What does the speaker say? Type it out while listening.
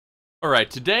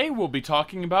Alright, today we'll be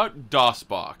talking about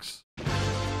DOSBox.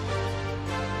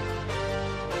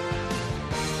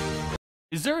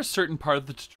 Is there a certain part of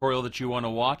the tutorial that you want to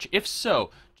watch? If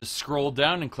so, just scroll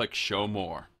down and click Show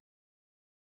More.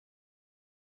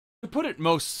 To put it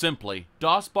most simply,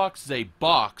 DOSBox is a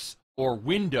box or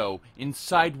window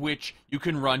inside which you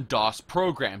can run DOS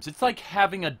programs. It's like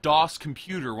having a DOS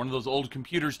computer, one of those old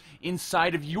computers,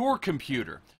 inside of your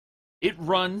computer. It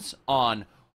runs on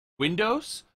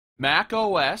Windows, Mac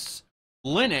OS,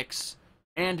 Linux,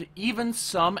 and even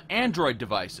some Android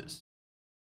devices.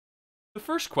 The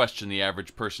first question the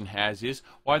average person has is,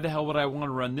 why the hell would I want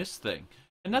to run this thing?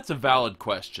 And that's a valid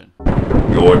question.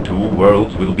 Your two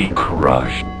worlds will be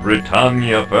crushed.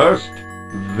 Britannia first,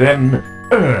 then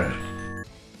Earth.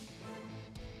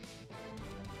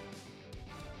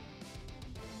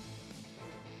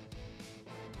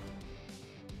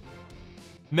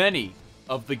 Many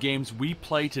of the games we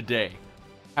play today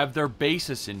have their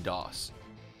basis in DOS.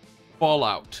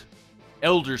 Fallout,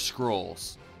 Elder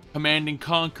Scrolls, Command &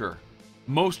 Conquer,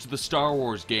 most of the Star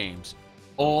Wars games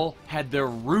all had their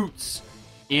roots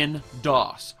in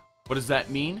DOS. What does that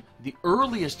mean? The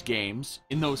earliest games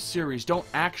in those series don't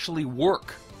actually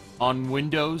work on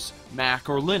Windows, Mac,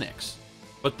 or Linux,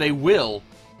 but they will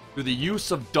through the use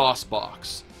of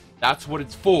DOSBox. That's what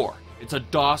it's for. It's a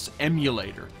DOS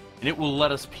emulator, and it will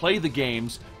let us play the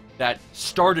games that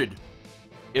started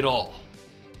it all.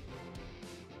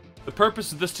 The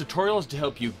purpose of this tutorial is to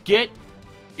help you get,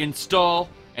 install,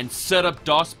 and set up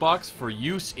DOSBox for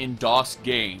use in DOS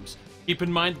games. Keep in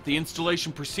mind that the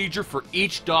installation procedure for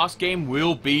each DOS game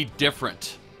will be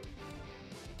different.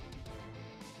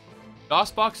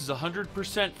 DOSBox is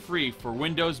 100% free for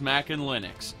Windows, Mac, and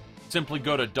Linux. Simply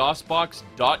go to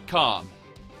DOSBox.com.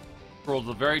 Scroll to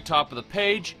the very top of the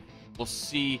page. You'll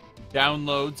see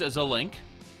Downloads as a link.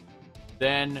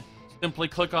 Then simply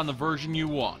click on the version you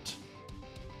want.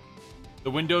 The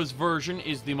Windows version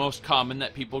is the most common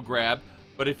that people grab,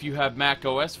 but if you have Mac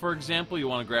OS, for example, you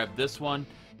want to grab this one,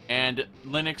 and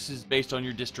Linux is based on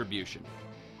your distribution.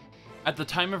 At the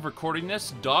time of recording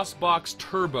this, DOSBox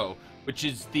Turbo, which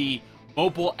is the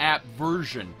mobile app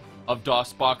version of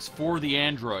DOSBox for the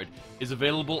Android, is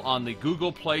available on the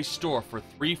Google Play Store for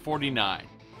 $3.49.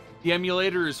 The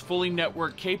emulator is fully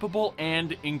network capable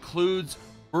and includes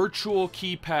virtual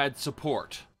keypad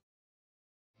support.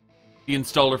 The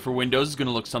installer for Windows is going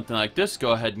to look something like this.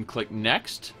 Go ahead and click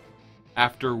Next,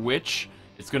 after which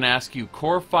it's going to ask you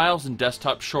Core Files and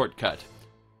Desktop Shortcut.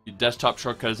 Your desktop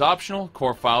shortcut is optional,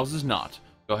 Core Files is not.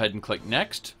 Go ahead and click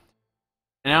Next.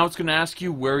 And now it's going to ask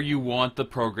you where you want the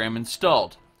program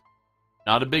installed.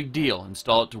 Not a big deal.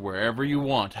 Install it to wherever you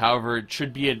want. However, it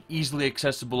should be an easily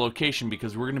accessible location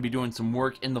because we're going to be doing some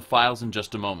work in the files in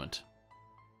just a moment.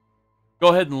 Go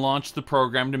ahead and launch the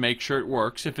program to make sure it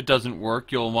works. If it doesn't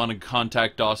work, you'll want to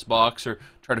contact DOSBox or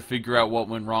try to figure out what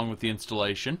went wrong with the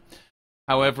installation.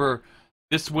 However,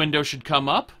 this window should come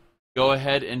up. Go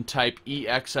ahead and type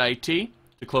EXIT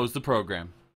to close the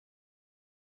program.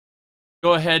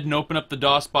 Go ahead and open up the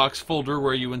DOSBox folder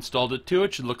where you installed it to.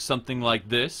 It should look something like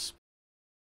this.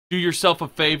 Do yourself a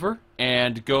favor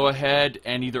and go ahead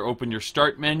and either open your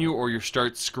Start menu or your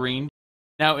Start screen.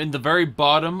 Now, in the very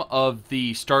bottom of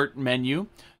the Start menu,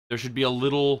 there should be a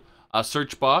little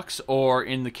search box, or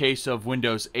in the case of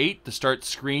Windows 8, the Start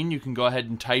screen, you can go ahead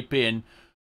and type in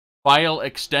File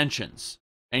Extensions,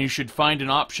 and you should find an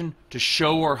option to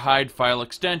show or hide file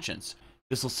extensions.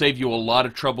 This will save you a lot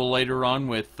of trouble later on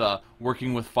with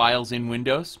working with files in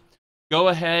Windows. Go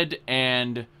ahead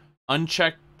and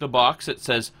uncheck the box that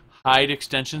says Hide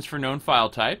Extensions for Known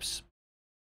File Types.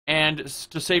 And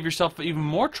to save yourself even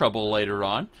more trouble later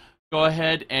on, go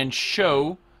ahead and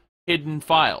show hidden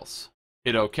files.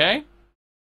 Hit OK.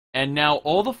 And now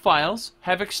all the files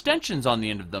have extensions on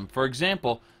the end of them. For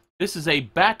example, this is a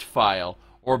bat file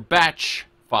or batch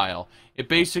file. It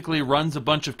basically runs a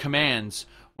bunch of commands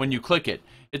when you click it.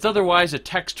 It's otherwise a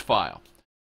text file.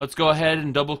 Let's go ahead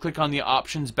and double click on the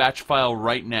options batch file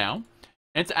right now.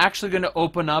 And it's actually going to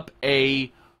open up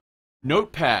a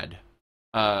notepad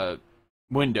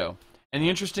window. And the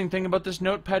interesting thing about this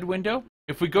notepad window,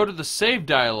 if we go to the save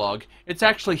dialog, it's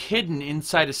actually hidden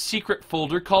inside a secret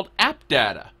folder called app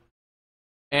data.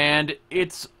 And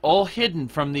it's all hidden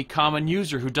from the common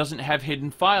user who doesn't have hidden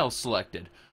files selected.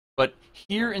 But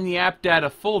here in the app data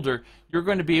folder, you're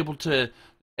going to be able to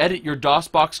edit your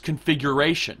DOSBox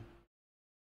configuration.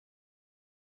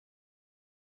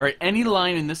 Alright, any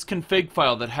line in this config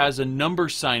file that has a number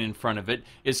sign in front of it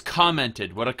is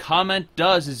commented. What a comment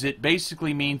does is it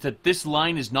basically means that this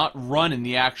line is not run in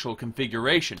the actual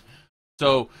configuration.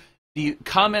 So The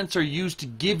comments are used to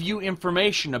give you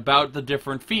information about the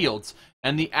different fields,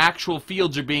 and the actual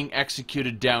fields are being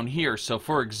executed down here. So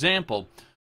for example,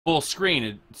 full screen,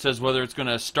 it says whether it's going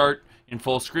to start in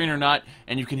full screen or not,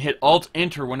 and you can hit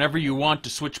Alt-Enter whenever you want to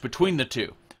switch between the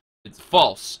two. It's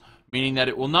false, meaning that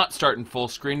it will not start in full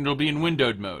screen, it'll be in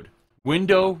windowed mode.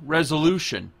 Window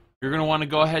resolution. You're going to want to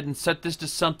go ahead and set this to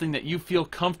something that you feel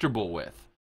comfortable with.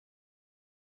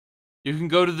 You can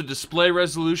go to the Display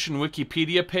Resolution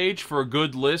Wikipedia page for a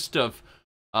good list of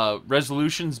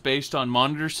resolutions based on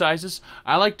monitor sizes.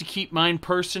 I like to keep mine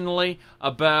personally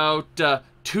about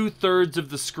 2/3 of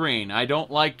the screen. I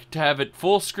don't like to have it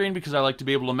full screen because I like to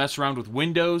be able to mess around with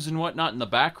windows and whatnot in the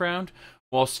background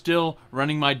while still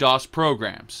running my DOS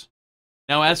programs.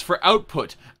 Now as for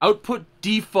output, output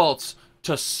defaults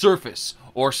to Surface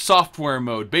or software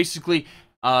mode. Basically,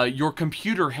 your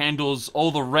computer handles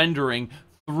all the rendering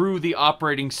through the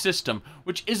operating system,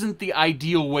 which isn't the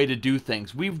ideal way to do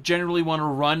things. We generally want to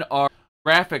run our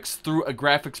graphics through a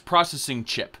graphics processing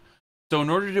chip. So in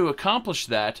order to accomplish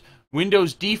that,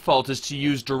 Windows default is to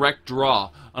use Direct Draw.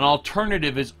 An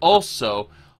alternative is also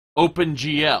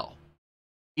OpenGL.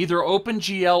 Either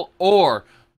OpenGL or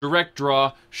Direct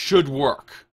Draw should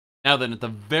work. Now then, at the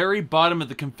very bottom of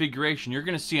the configuration, you're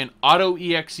going to see an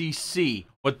Auto-EXEC.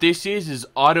 What this is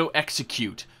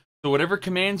auto-execute. So whatever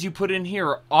commands you put in here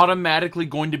are automatically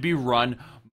going to be run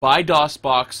by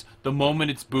DOSBox the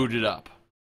moment it's booted up.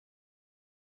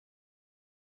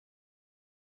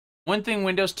 One thing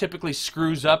Windows typically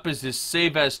screws up is this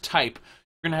save as type.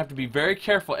 You're going to have to be very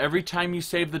careful every time you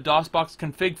save the DOSBox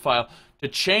config file to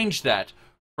change that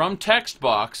from text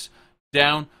box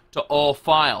down to all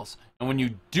files. And when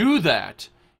you do that,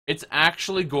 it's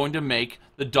actually going to make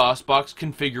the DOSBox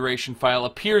configuration file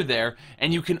appear there,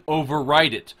 and you can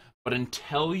overwrite it. But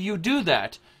until you do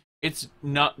that, it's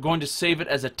not going to save it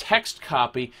as a text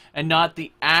copy and not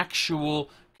the actual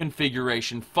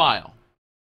configuration file.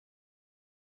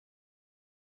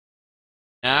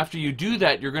 Now, after you do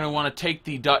that, you're going to want to take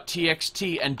the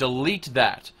 .txt and delete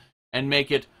that and make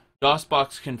it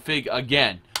DOSBox config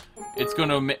again. It's going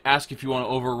to ask if you want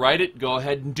to overwrite it. Go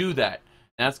ahead and do that.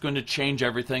 And that's going to change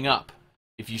everything up.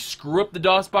 If you screw up the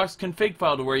DOSBox config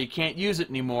file to where you can't use it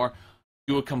anymore,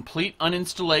 do a complete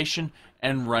uninstallation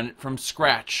and run it from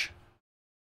scratch.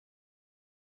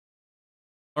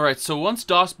 Alright, so once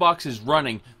DOSBox is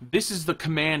running, this is the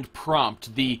command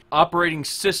prompt, the operating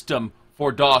system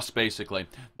for DOS basically.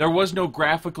 There was no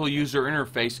graphical user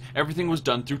interface, everything was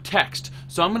done through text.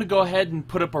 So I'm going to go ahead and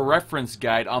put up a reference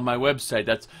guide on my website.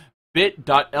 That's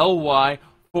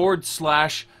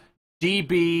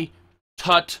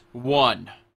bit.ly/dbtut1.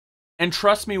 And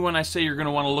trust me when I say you're going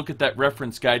to want to look at that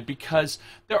reference guide, because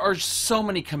there are so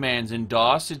many commands in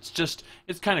DOS, it's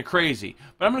kind of crazy.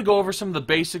 But I'm going to go over some of the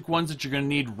basic ones that you're going to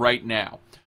need right now.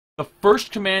 The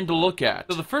first command to look at,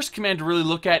 so the first command to really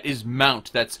look at is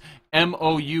mount. That's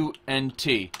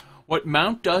M-O-U-N-T. What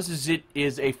mount does is it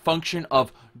is a function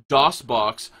of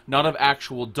DOSBox, not of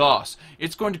actual DOS.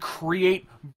 It's going to create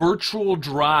virtual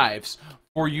drives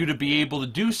for you to be able to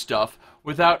do stuff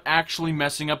without actually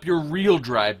messing up your real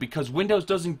drive, because Windows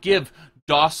doesn't give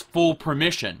DOS full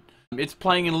permission. It's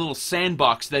playing in a little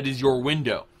sandbox that is your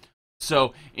window.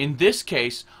 So in this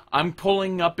case, I'm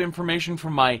pulling up information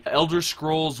from my Elder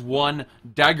Scrolls 1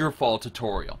 Daggerfall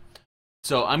tutorial.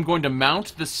 So I'm going to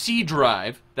mount the C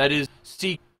drive, that is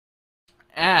C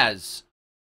as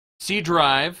C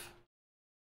drive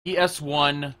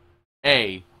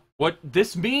ES1A. What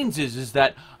this means is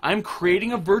that I'm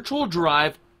creating a virtual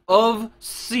drive of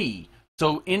C.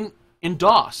 So in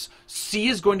DOS, C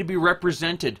is going to be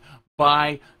represented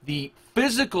by the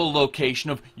physical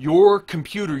location of your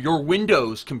computer, your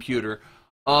Windows computer,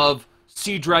 of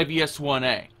C drive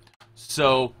ES1A.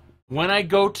 So when I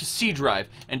go to C drive,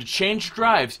 and to change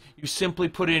drives, you simply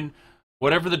put in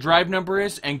whatever the drive number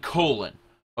is and colon.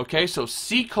 Okay, so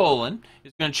C colon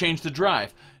is going to change the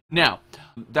drive. Now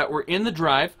that we're in the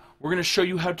drive, we're going to show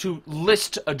you how to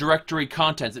list a directory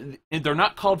contents. They're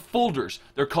not called folders,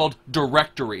 they're called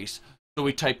directories. So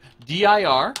we type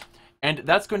dir, and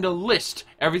that's going to list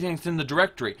everything that's in the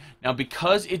directory. Now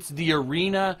because it's the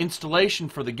Arena installation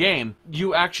for the game,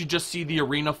 you actually just see the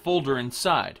Arena folder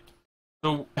inside.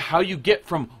 So how you get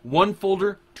from one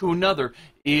folder to another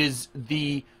is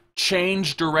the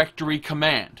change directory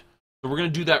command. So we're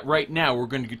going to do that right now. We're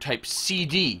going to type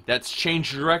cd, that's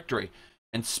change directory,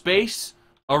 and space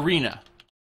Arena,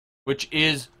 which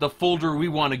is the folder we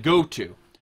want to go to.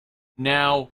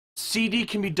 Now, cd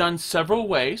can be done several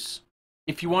ways.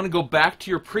 If you want to go back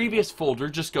to your previous folder,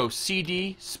 just go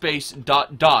cd space ...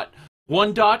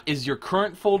 1 dot is your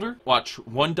current folder. Watch,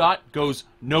 1 dot goes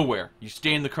nowhere. You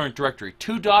stay in the current directory.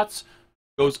 2 dots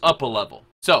goes up a level.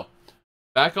 So,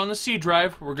 back on the C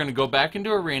drive, we're going to go back into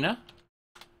Arena.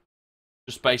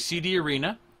 Just by CD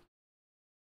Arena.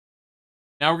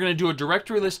 Now we're going to do a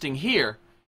directory listing here,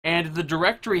 and the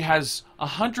directory has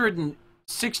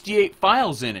 168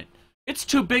 files in it. It's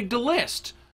too big to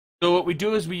list. So what we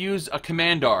do is we use a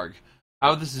command arg.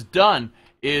 How this is done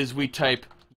is we type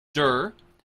dir,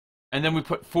 and then we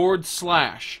put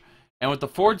 /. And what the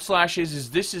 /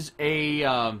 is this is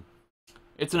a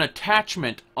it's an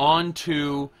attachment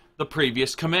onto the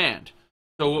previous command.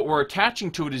 So what we're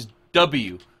attaching to it is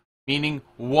W, meaning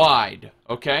wide.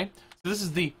 Okay, so this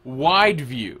is the wide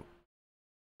view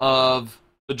of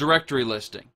the directory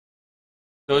listing.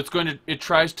 So it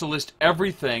tries to list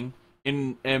everything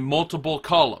in multiple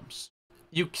columns.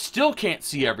 You still can't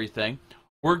see everything.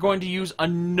 We're going to use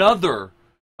another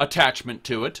attachment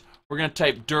to it. We're going to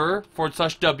type dir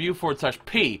 /w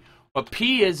 /p. What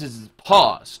P is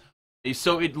pause.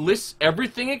 So it lists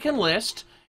everything it can list,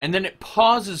 and then it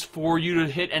pauses for you to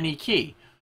hit any key.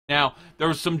 Now, there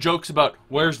was some jokes about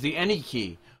where's the any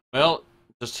key. Well,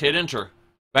 just hit enter.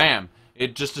 Bam.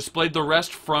 It just displayed the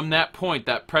rest from that point,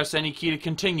 that press any key to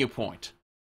continue point.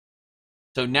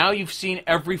 So now you've seen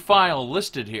every file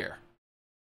listed here.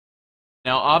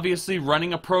 Now, obviously,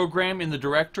 running a program in the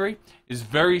directory is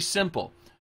very simple.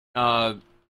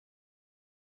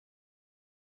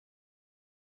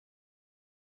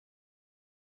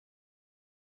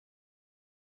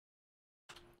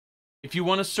 If you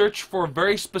want to search for a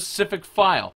very specific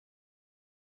file,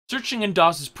 searching in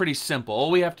DOS is pretty simple. All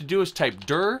we have to do is type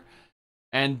dir,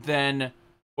 and then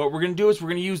what we're going to do is we're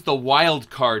going to use the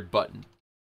wildcard button.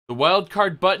 The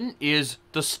wildcard button is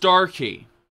the star key,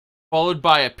 followed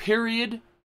by a period,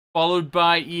 followed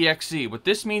by exe. What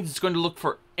this means is it's going to look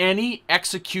for any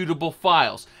executable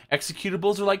files.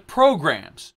 Executables are like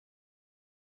programs.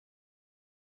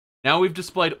 Now we've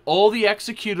displayed all the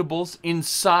executables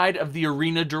inside of the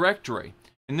Arena directory.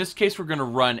 In this case, we're going to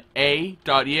run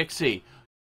a.exe.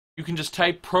 You can just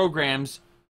type programs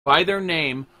by their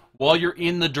name while you're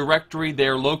in the directory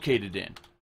they're located in.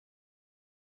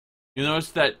 You'll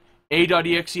notice that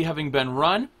a.exe having been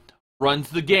run, runs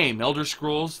the game, Elder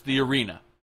Scrolls, the Arena.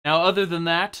 Now, other than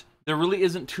that, there really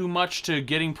isn't too much to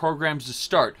getting programs to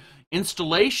start.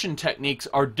 Installation techniques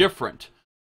are different,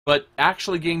 but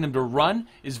actually getting them to run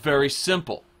is very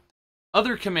simple.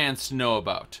 Other commands to know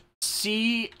about.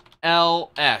 CLS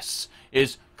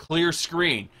is clear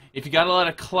screen. If you got a lot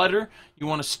of clutter, you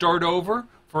want to start over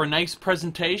for a nice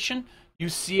presentation,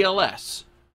 use CLS.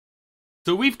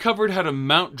 So we've covered how to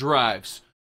mount drives,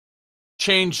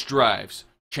 change directories,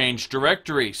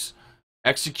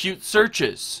 execute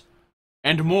searches,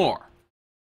 and more.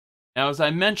 Now, as I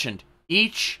mentioned,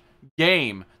 each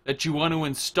game that you want to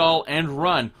install and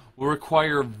run will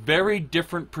require very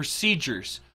different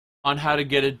procedures on how to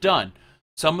get it done.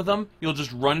 Some of them, you'll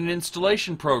just run an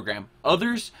installation program.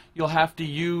 Others, you'll have to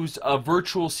use a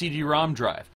virtual CD-ROM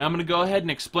drive. Now, I'm going to go ahead and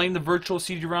explain the virtual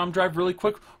CD-ROM drive really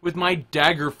quick with my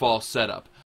Daggerfall setup.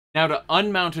 Now, to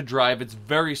unmount a drive, it's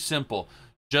very simple.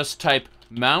 Just type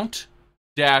mount-u,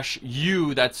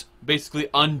 that's basically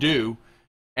undo,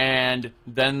 and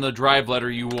then the drive letter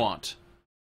you want.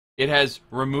 It has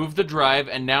removed the drive,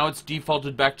 and now it's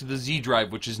defaulted back to the Z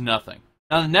drive, which is nothing.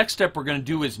 Now, the next step we're going to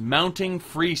do is mounting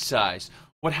free size.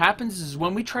 What happens is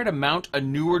when we try to mount a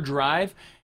newer drive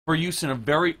for use in a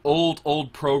very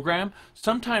old program,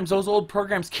 sometimes those old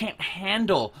programs can't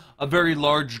handle a very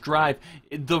large drive.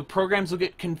 The programs will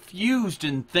get confused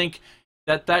and think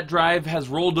that that drive has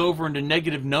rolled over into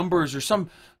negative numbers or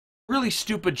some really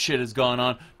stupid shit has gone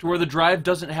on to where the drive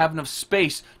doesn't have enough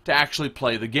space to actually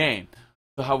play the game.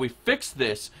 So how we fix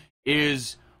this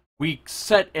is we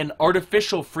set an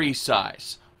artificial free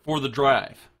size for the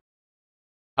drive.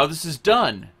 How this is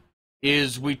done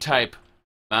is we type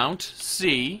mount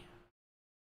C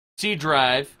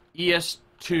drive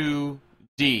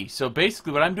ES2D. So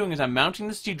basically what I'm doing is I'm mounting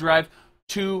the C drive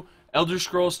to Elder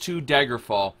Scrolls 2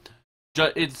 Daggerfall.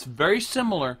 It's very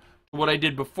similar to what I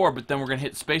did before, but then we're going to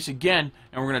hit space again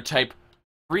and we're going to type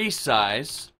free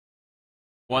size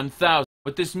 1000.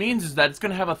 What this means is that it's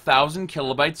going to have 1000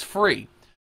 kilobytes free.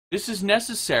 This is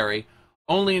necessary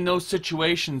only in those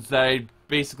situations that I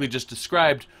basically just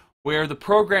described where the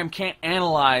program can't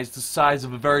analyze the size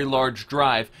of a very large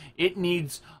drive. It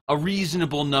needs a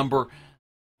reasonable number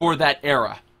for that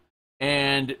era.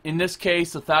 And in this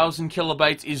case, 1000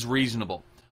 kilobytes is reasonable.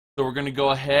 So we're going to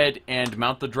go ahead and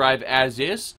mount the drive as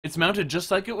is. It's mounted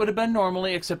just like it would have been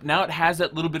normally, except now it has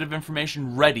that little bit of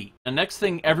information ready. The next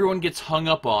thing everyone gets hung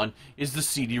up on is the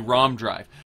CD-ROM drive.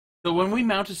 So when we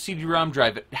mount a CD-ROM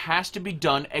drive, it has to be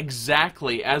done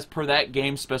exactly as per that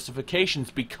game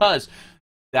specifications, because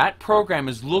that program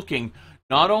is looking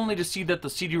not only to see that the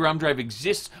CD-ROM drive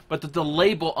exists, but that the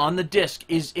label on the disk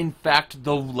is in fact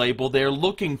the label they're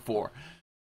looking for.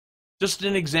 Just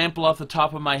an example off the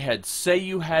top of my head. Say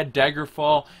you had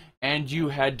Daggerfall and you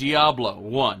had Diablo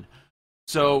 1.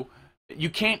 So you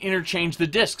can't interchange the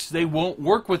disks. They won't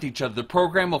work with each other. The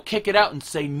program will kick it out and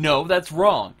say, no, that's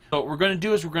wrong. So what we're going to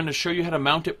do is we're going to show you how to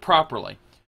mount it properly.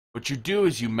 What you do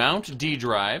is you mount D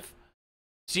drive,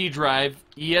 C drive,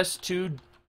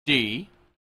 ES2D,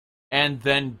 and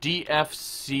then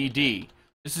DFCD.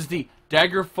 This is the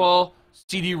Daggerfall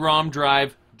CD-ROM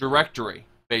drive directory,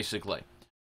 basically.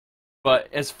 But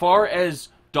as far as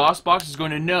DOSBox is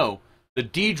going to know, the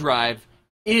D drive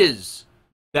is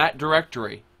that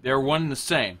directory. They're one and the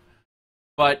same.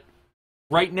 But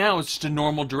right now it's just a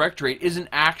normal directory. It isn't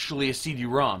actually a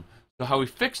CD-ROM. So how we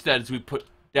fix that is we put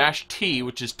 -T,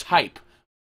 which is type,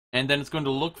 and then it's going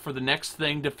to look for the next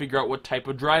thing to figure out what type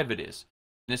of drive it is.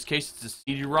 In this case, it's a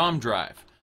CD-ROM drive.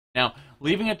 Now,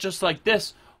 leaving it just like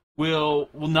this will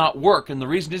not work, and the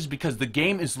reason is because the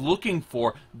game is looking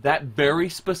for that very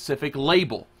specific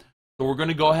label. So we're going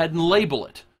to go ahead and label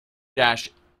it.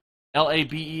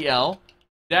 -LABEL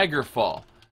Daggerfall.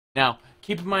 Now,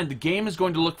 keep in mind, the game is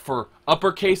going to look for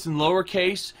uppercase and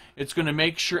lowercase. It's going to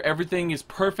make sure everything is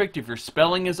perfect. If your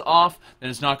spelling is off, then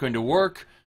it's not going to work.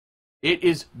 It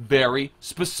is very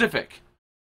specific.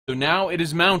 So now it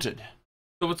is mounted.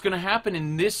 So what's going to happen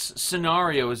in this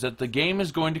scenario is that the game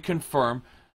is going to confirm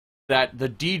that the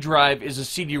D drive is a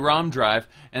CD-ROM drive,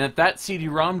 and that that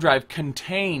CD-ROM drive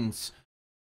contains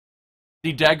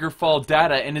the Daggerfall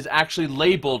data and is actually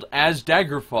labeled as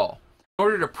Daggerfall. In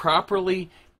order to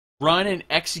properly run and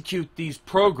execute these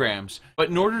programs, but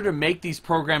in order to make these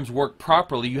programs work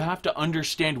properly, you have to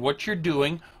understand what you're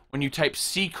doing when you type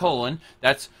C:,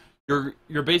 that's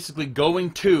you're basically going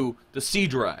to the C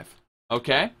drive,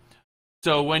 okay?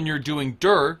 So when you're doing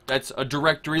dir, that's a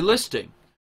directory listing.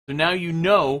 So now you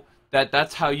know that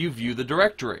that's how you view the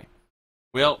directory.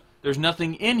 Well, there's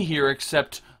nothing in here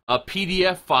except a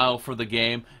PDF file for the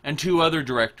game and 2 other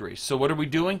directories. So what are we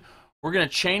doing? We're going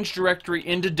to change directory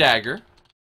into Dagger.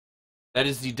 That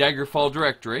is the Daggerfall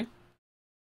directory.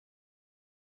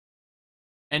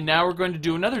 And now we're going to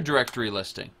do another directory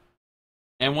listing.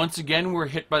 And once again, we're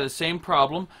hit by the same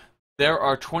problem. There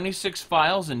are 26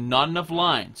 files and not enough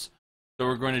lines. So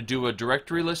we're going to do a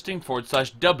directory listing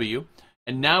 /W.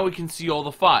 And now we can see all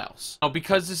the files. Now,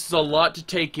 because this is a lot to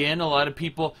take in, a lot of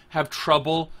people have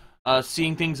trouble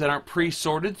seeing things that aren't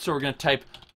pre-sorted. So we're going to type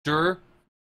dir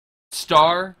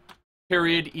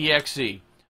 *.exe.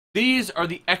 These are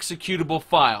the executable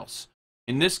files.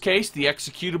 In this case, the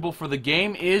executable for the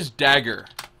game is Dagger.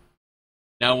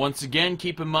 Now, once again,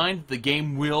 keep in mind, the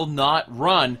game will not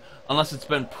run unless it's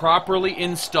been properly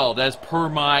installed, as per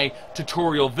my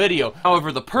tutorial video.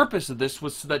 However, the purpose of this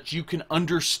was so that you can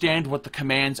understand what the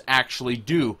commands actually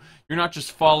do. You're not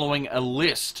just following a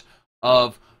list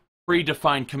of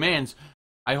predefined commands.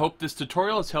 I hope this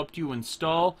tutorial has helped you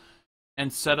install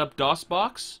and set up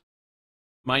DOSBox.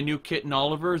 My new kitten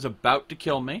Oliver is about to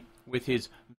kill me with his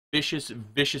vicious,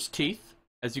 vicious teeth,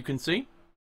 as you can see.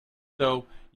 So,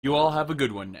 you all have a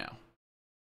good one now.